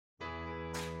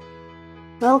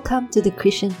Welcome to the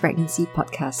Christian Pregnancy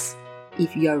Podcast.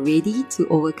 If you are ready to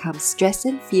overcome stress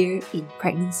and fear in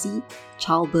pregnancy,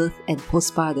 childbirth, and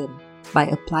postpartum by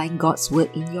applying God's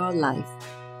Word in your life,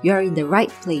 you are in the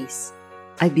right place.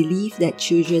 I believe that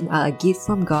children are a gift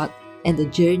from God and the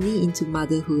journey into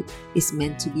motherhood is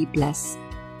meant to be blessed.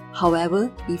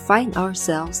 However, we find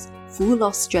ourselves full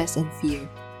of stress and fear.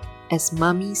 As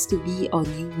mummies-to-be or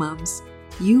new moms,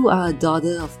 you are a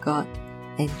daughter of God,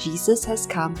 and Jesus has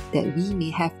come that we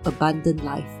may have abundant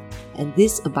life. And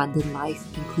this abundant life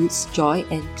includes joy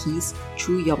and peace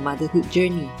through your motherhood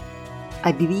journey.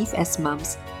 I believe as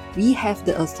moms, we have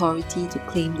the authority to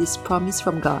claim this promise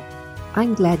from God.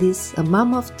 I'm Gladys, a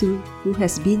mom of two who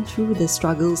has been through the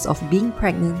struggles of being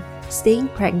pregnant, staying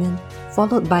pregnant,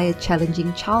 followed by a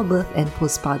challenging childbirth and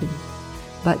postpartum.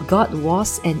 But God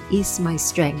was and is my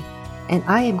strength, and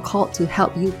I am called to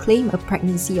help you claim a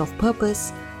pregnancy of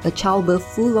purpose, a childbirth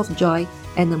full of joy,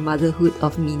 and a motherhood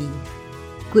of meaning.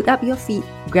 Put up your feet,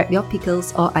 grab your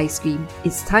pickles or ice cream.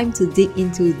 It's time to dig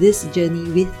into this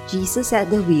journey with Jesus at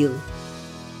the wheel.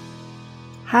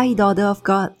 Hi, daughter of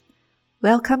God.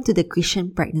 Welcome to the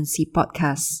Christian Pregnancy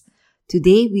Podcast.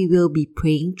 Today we will be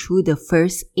praying through the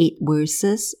first 8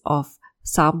 verses of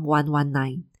Psalm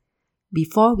 119.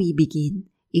 Before we begin,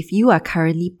 if you are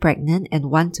currently pregnant and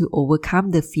want to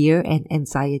overcome the fear and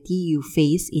anxiety you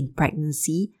face in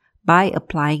pregnancy by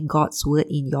applying God's Word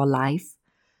in your life,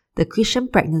 the Christian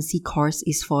Pregnancy Course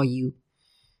is for you.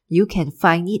 You can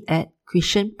find it at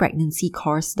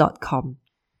christianpregnancycourse.com.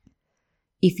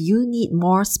 If you need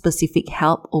more specific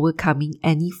help overcoming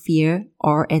any fear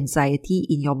or anxiety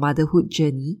in your motherhood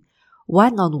journey,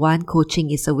 one-on-one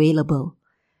coaching is available.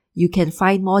 You can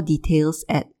find more details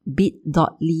at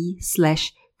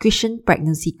bit.ly/Christian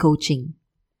Pregnancy Coaching.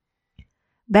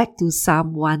 Back to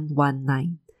Psalm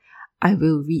 119. I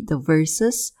will read the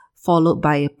verses followed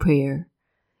by a prayer.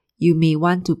 You may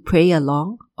want to pray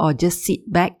along or just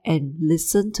sit back and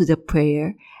listen to the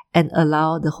prayer and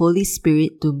allow the Holy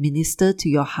Spirit to minister to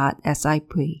your heart as I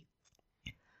pray.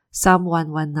 Psalm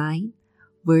 119,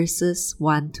 verses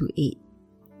 1 to 8.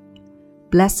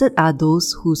 Blessed are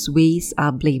those whose ways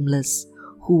are blameless,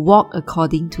 who walk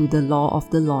according to the law of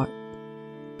the Lord.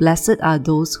 Blessed are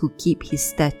those who keep His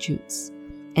statutes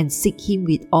and seek Him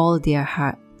with all their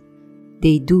heart.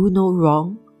 They do no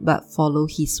wrong but follow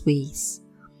His ways.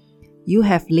 You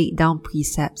have laid down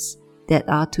precepts that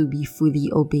are to be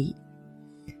fully obeyed.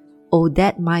 Oh,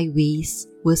 that my ways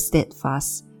were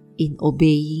steadfast in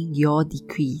obeying your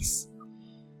decrees.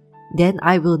 Then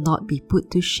I will not be put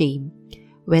to shame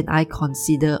when I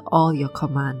consider all your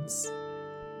commands.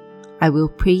 I will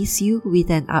praise you with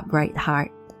an upright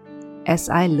heart as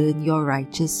I learn your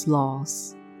righteous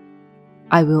laws.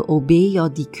 I will obey your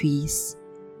decrees.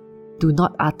 Do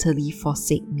not utterly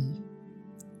forsake me.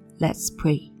 Let's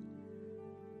pray.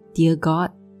 Dear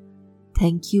God,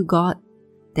 thank you, God,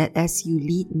 that as you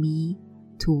lead me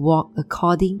to walk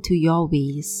according to your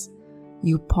ways,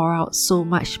 you pour out so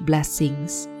much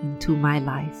blessings into my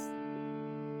life.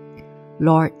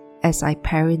 Lord, as I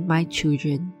parent my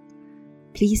children,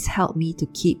 please help me to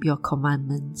keep your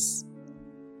commandments.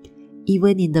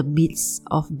 Even in the midst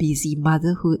of busy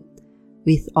motherhood,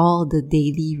 with all the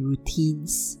daily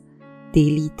routines,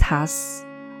 daily tasks,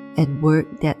 and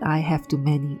work that I have to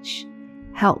manage,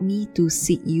 help me to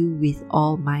seek you with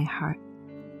all my heart.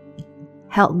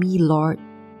 Help me, Lord,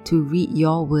 to read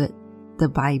your word, the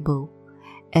Bible,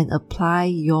 and apply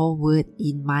your word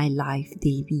in my life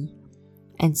daily,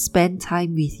 and spend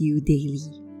time with you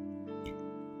daily.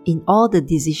 In all the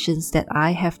decisions that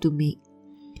I have to make,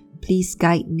 please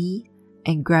guide me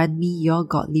and grant me your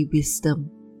godly wisdom.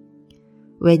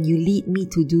 When you lead me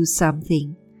to do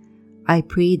something, I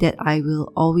pray that I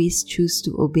will always choose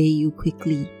to obey you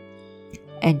quickly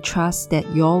and trust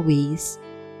that your ways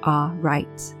are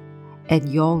right and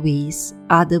your ways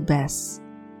are the best,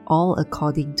 all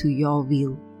according to your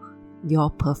will,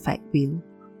 your perfect will.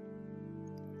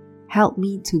 Help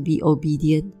me to be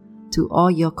obedient to all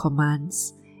your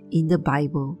commands in the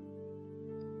Bible.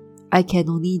 I can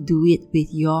only do it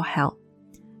with your help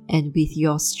and with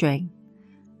your strength.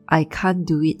 I can't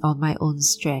do it on my own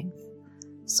strength.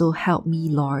 So help me,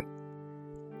 Lord.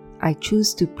 I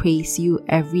choose to praise you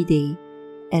every day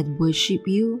and worship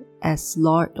you as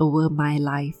Lord over my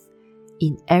life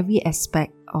in every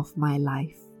aspect of my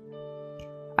life.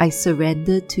 I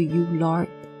surrender to you, Lord,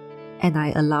 and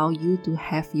I allow you to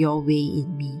have your way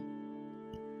in me.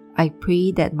 I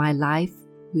pray that my life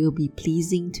will be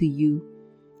pleasing to you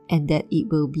and that it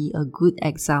will be a good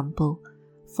example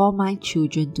for my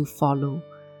children to follow,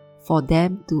 for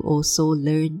them to also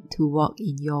learn to walk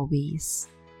in your ways.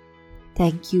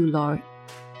 Thank you, Lord.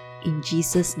 In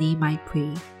Jesus' name I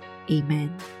pray.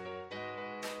 Amen.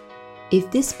 If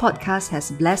this podcast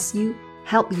has blessed you,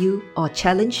 helped you, or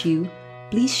challenged you,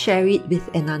 please share it with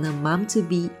another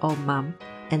mom-to-be or mom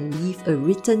and leave a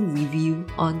written review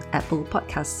on Apple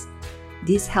Podcasts.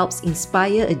 This helps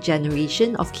inspire a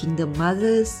generation of kingdom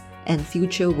mothers and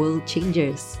future world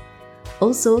changers.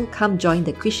 Also, come join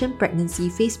the Christian Pregnancy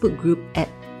Facebook group at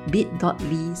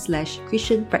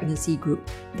bit.ly/Christian Pregnancy Group.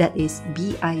 That is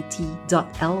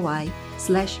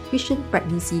bit.ly/Christian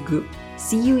Pregnancy Group.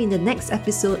 See you in the next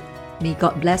episode. May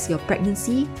God bless your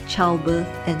pregnancy, childbirth,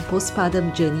 and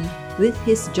postpartum journey with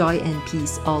His joy and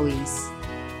peace always.